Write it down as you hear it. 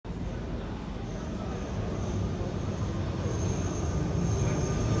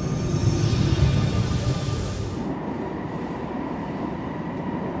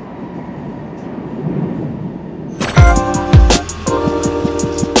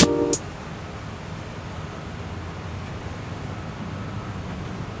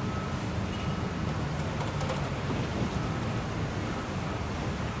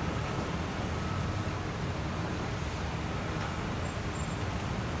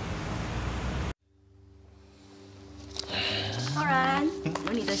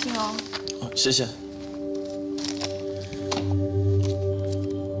小心哦。哦，谢谢。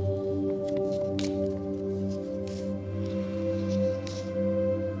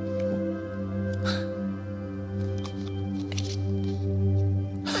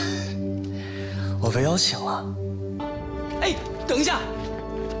我被邀请了。哎，等一下！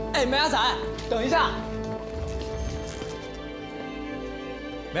哎，梅亚仔，等一下！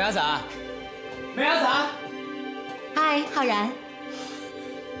梅亚仔，梅亚仔！嗨，浩然。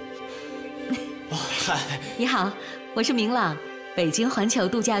哦，嗨。你好，我是明朗，北京环球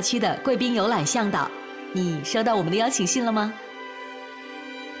度假区的贵宾游览向导。你收到我们的邀请信了吗？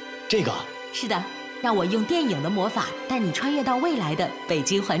这个？是的，让我用电影的魔法带你穿越到未来的北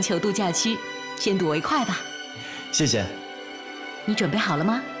京环球度假区。先睹为快吧。谢谢。你准备好了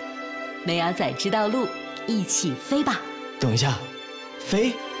吗？梅亚仔知道路，一起飞吧。等一下，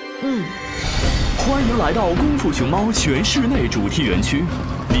飞？欢迎来到功夫熊猫全室内主题园区，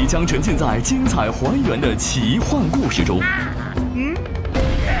你将沉浸在精彩还原的奇幻故事中。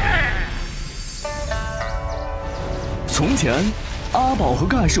从前，阿宝和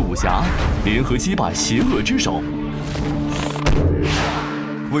盖世武侠联合击败邪恶之手，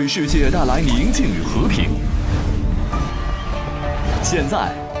为世界带来宁静与和平。现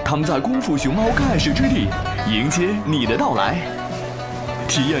在，他们在功夫熊猫盖世之地迎接你的到来，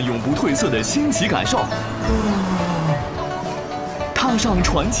体验永不褪色的新奇感受，踏上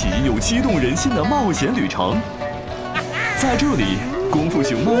传奇又激动人心的冒险旅程。在这里，功夫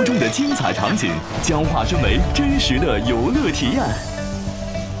熊猫中的精彩场景将化身为真实的游乐体验。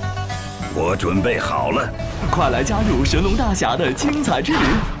我准备好了，快来加入神龙大侠的精彩之旅！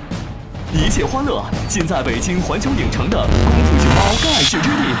一切欢乐尽在北京环球影城的功夫熊猫盖世之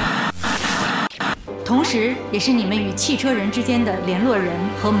地，同时也是你们与汽车人之间的联络人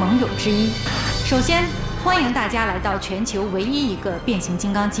和盟友之一。首先，欢迎大家来到全球唯一一个变形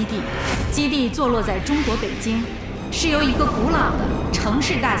金刚基地。基地坐落在中国北京，是由一个古老的城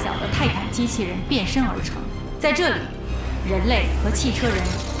市大小的泰坦机器人变身而成。在这里，人类和汽车人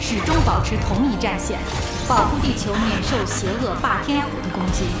始终保持同一战线，保护地球免受邪恶霸天虎的攻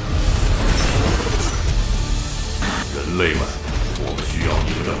击。人类们，我们需要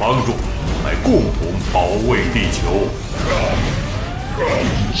你们的帮助，来共同保卫地球。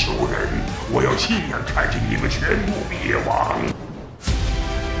地球人，我要亲眼看见你们全部灭亡。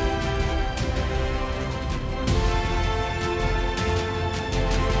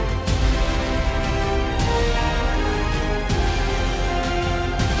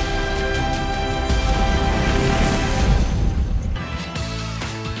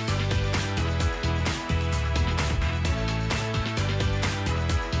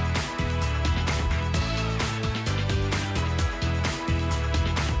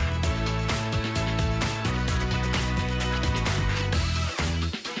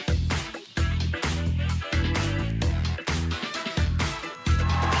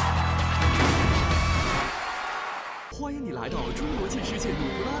欢迎你来到侏罗纪世界努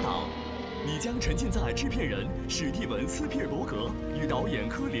布拉岛，你将沉浸在制片人史蒂文·斯皮尔伯格与导演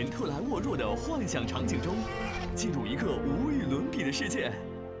科林·特莱沃若的幻想场景中，进入一个无与伦比的世界。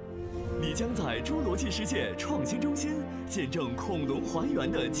你将在侏罗纪世界创新中心见证恐龙还原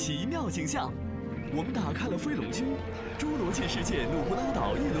的奇妙景象。我们打开了飞龙区、侏罗纪世界努布拉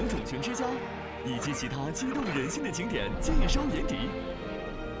岛翼龙种群之家以及其他激动人心的景点尽收眼底。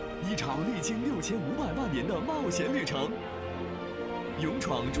一场历经6500万年的冒险旅程，勇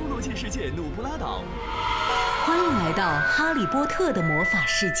闯侏罗纪世界努布拉岛。欢迎来到哈利波特的魔法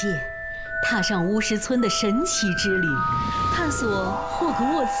世界，踏上巫师村的神奇之旅，探索霍格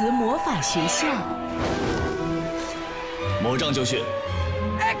沃茨魔法学校。魔杖就绪。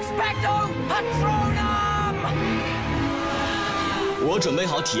Expecto Patronum！ 我准备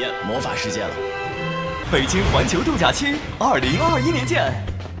好体验魔法世界了。北京环球度假区，2021年见！